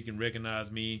make sure he can recognize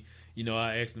me.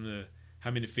 I asked him how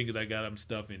many fingers I got and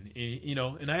stuff, and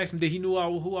I asked him that he knew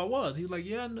who I was. He was like,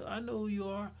 yeah, I know who you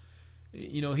are.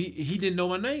 He didn't know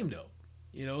my name though.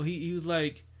 He was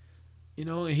like,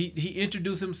 and he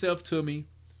introduced himself to me,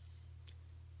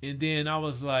 and then I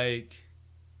was like,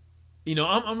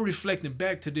 I'm reflecting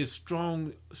back to this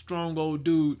strong old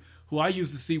dude who I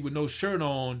used to see with no shirt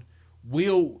on,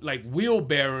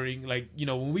 wheelbarrowing,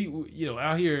 when we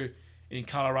out here in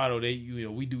Colorado,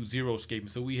 we do zero escaping,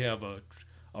 so we have a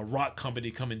rock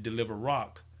company come and deliver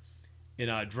rock in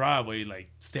our driveway, like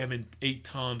 7-8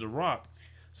 tons of rock.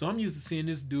 So I'm used to seeing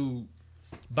this dude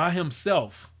by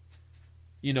himself,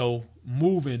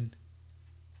 moving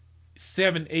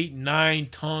 7, 8, 9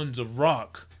 tons of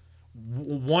rock,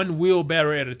 one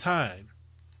wheelbarrow at a time.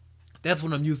 That's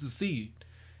what I'm used to seeing.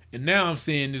 And now I'm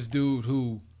seeing this dude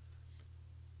who,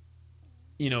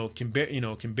 can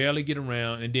barely get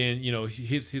around. And then,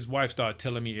 his wife started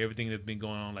telling me everything that's been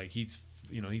going on. Like he's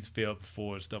failed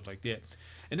before and stuff like that.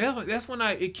 And that's when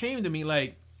it came to me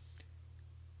like,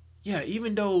 yeah,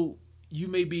 even though you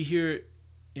may be here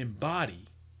in body,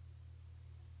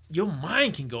 your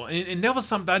mind can go. And that was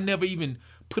something I never even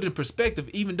put in perspective,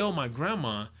 even though my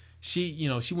grandma, she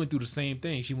went through the same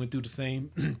thing. She went through the same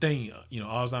thing,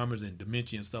 Alzheimer's and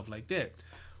dementia and stuff like that.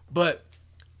 But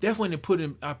that's when I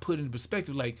put in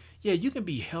perspective, like, yeah, you can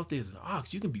be healthy as an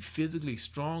ox. You can be physically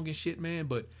strong and shit, man,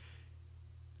 but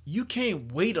you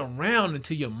can't wait around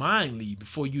until your mind leaves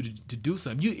before you to do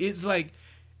something. It's like,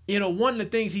 one of the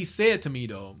things he said to me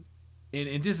though,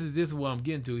 and this is what I'm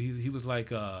getting to. He was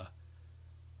like, it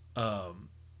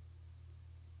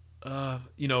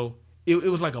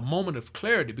was like a moment of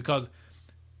clarity, because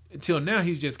until now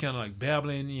he was just kind of like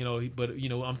babbling, but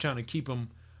I'm trying to keep him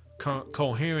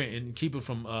coherent and keep him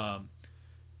from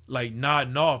like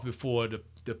nodding off before the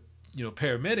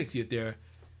paramedics get there.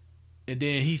 And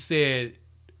then he said,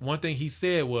 one thing he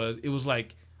said was, it was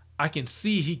like, I can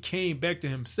see he came back to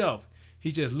himself.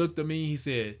 He just looked at me. He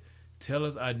said, "Tell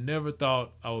us, I never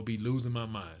thought I would be losing my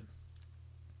mind."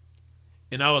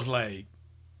 And I was like,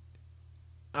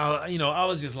 I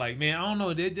was just like, man, I don't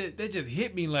know. That just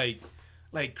hit me like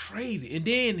crazy. And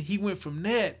then he went from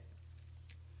that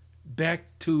back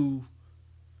to,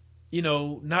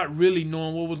 not really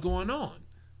knowing what was going on.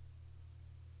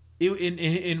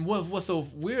 And what's so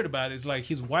weird about it is like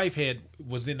his wife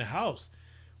was in the house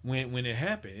when it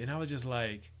happened, and I was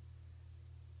like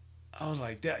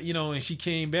that, and she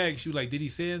came back. She was like, "Did he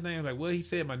say his name?" I was like, "Well, he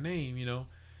said my name,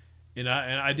 and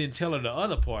I didn't tell her the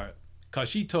other part, because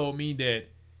she told me that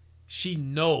she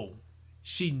know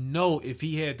if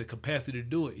he had the capacity to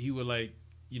do it, he would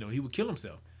he would kill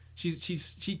himself.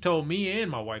 She told me and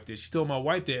my wife that. She told my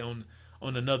wife that on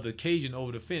another occasion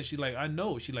over the fence. She's like, I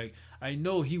know. I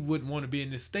know he wouldn't want to be in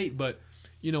this state, but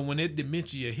when that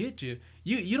dementia hit you,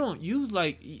 you don't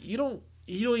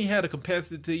even have the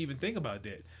capacity to even think about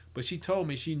that. But she told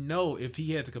me she know if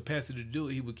he had the capacity to do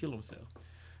it, he would kill himself.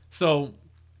 So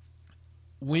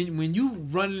when you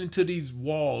run into these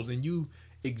walls and you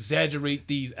exaggerate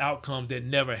these outcomes that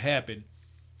never happen,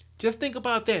 just think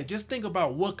about that. Just think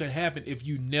about what could happen if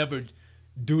you never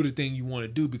do the thing you want to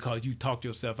do because you talked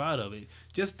yourself out of it.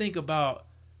 Just think about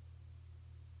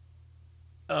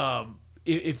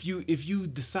if you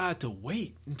decide to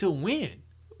wait until when?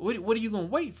 What are you gonna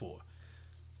wait for?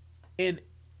 And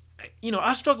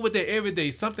I struggle with that every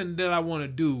day. Something that I want to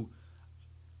do.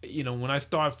 When I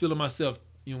start feeling myself,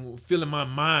 feeling my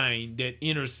mind, that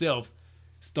inner self,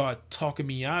 start talking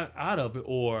me out of it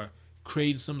or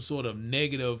creating some sort of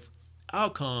negative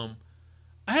outcome,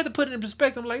 I had to put it in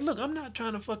perspective. I'm like, look, I'm not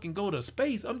trying to fucking go to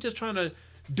space. I'm just trying to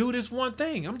do this one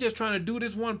thing. I'm just trying to do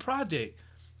this one project.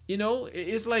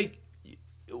 It's like,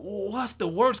 what's the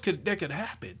worst that could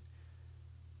happen?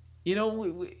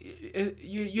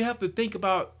 You have to think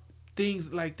about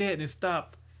things like that and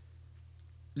stop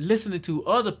listening to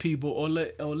other people or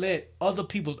let other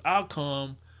people's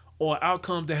outcome or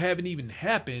outcomes that haven't even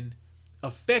happened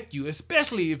affect you,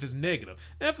 especially if it's negative.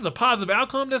 Now, if it's a positive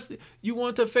outcome that you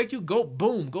want to affect you, go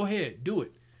ahead, do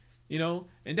it.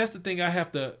 And that's the thing I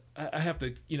have to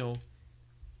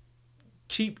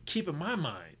keep in my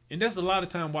mind. And that's a lot of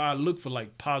time why I look for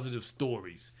like positive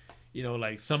stories,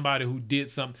 like somebody who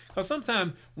did something. Because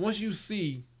sometimes once you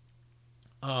see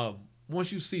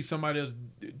somebody else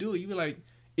do it, you be like,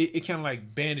 it kind of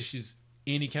like banishes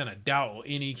any kind of doubt or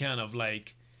any kind of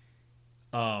like,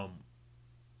 what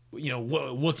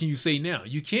can you say now?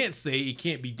 You can't say it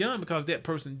can't be done because that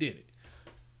person did it.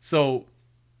 So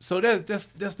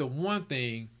that's the one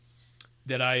thing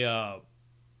that I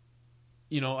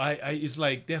it's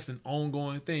like that's an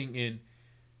ongoing thing,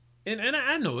 and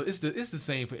I know it's the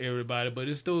same for everybody, but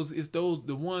it's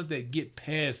the ones that get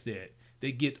past that,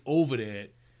 they get over that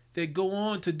go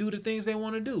on to do the things they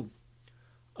want to do.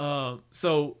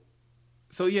 So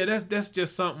yeah, that's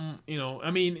just something,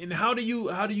 and how do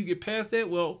you get past that?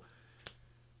 Well,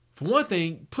 for one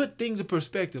thing, put things in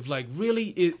perspective. Like, really,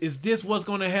 is this what's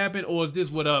going to happen, or is this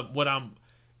what I'm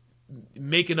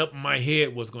making up in my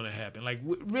head what's going to happen? Like,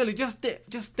 really, just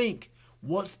think,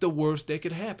 what's the worst that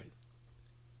could happen?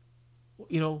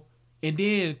 And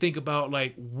then think about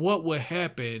like what would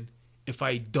happen if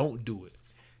I don't do it.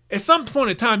 At some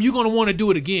point in time, you're going to want to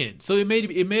do it again. So it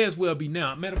may as well be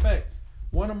now. Matter of fact,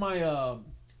 one of my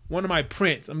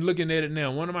prints, I'm looking at it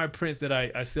now. One of my prints that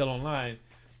I sell online,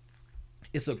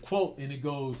 it's a quote, and it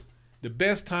goes, "The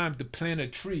best time to plant a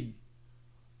tree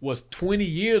was 20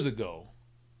 years ago.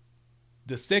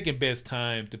 The second best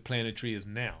time to plant a tree is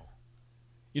now."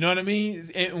 You know what I mean?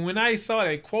 And when I saw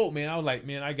that quote, man, I was like,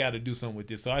 man, I got to do something with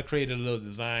this. So I created a little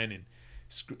design and,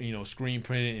 screen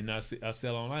printed, and I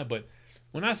sell online. But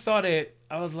when I saw that,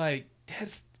 I was like,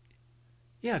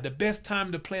 the best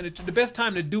time to plant a tree, the best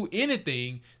time to do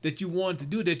anything that you wanted to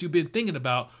do that you've been thinking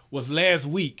about was last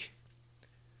week.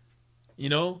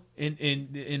 And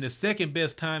the second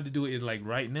best time to do it is like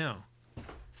right now.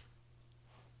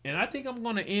 And I think I'm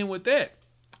going to end with that.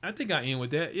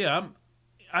 Yeah,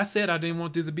 I said I didn't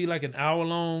want this to be like an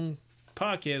hour-long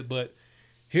podcast, but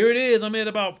here it is. I'm at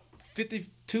about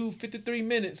 52, 53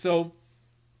 minutes. So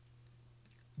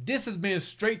this has been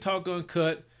Straight Talk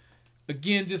Uncut.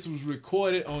 Again, this was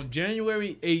recorded on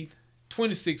January 8th,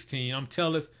 2016. I'm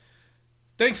Tellus.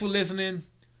 Thanks for listening.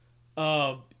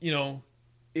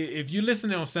 If you're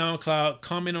listening on SoundCloud,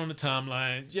 comment on the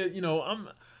timeline.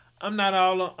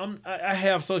 I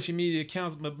have social media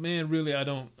accounts, but man, really, I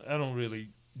don't really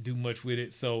do much with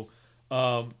it. So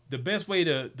the best way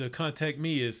to contact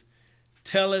me is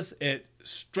Tellus at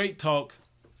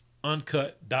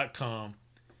straighttalkuncut.com.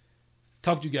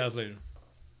 Talk to you guys later.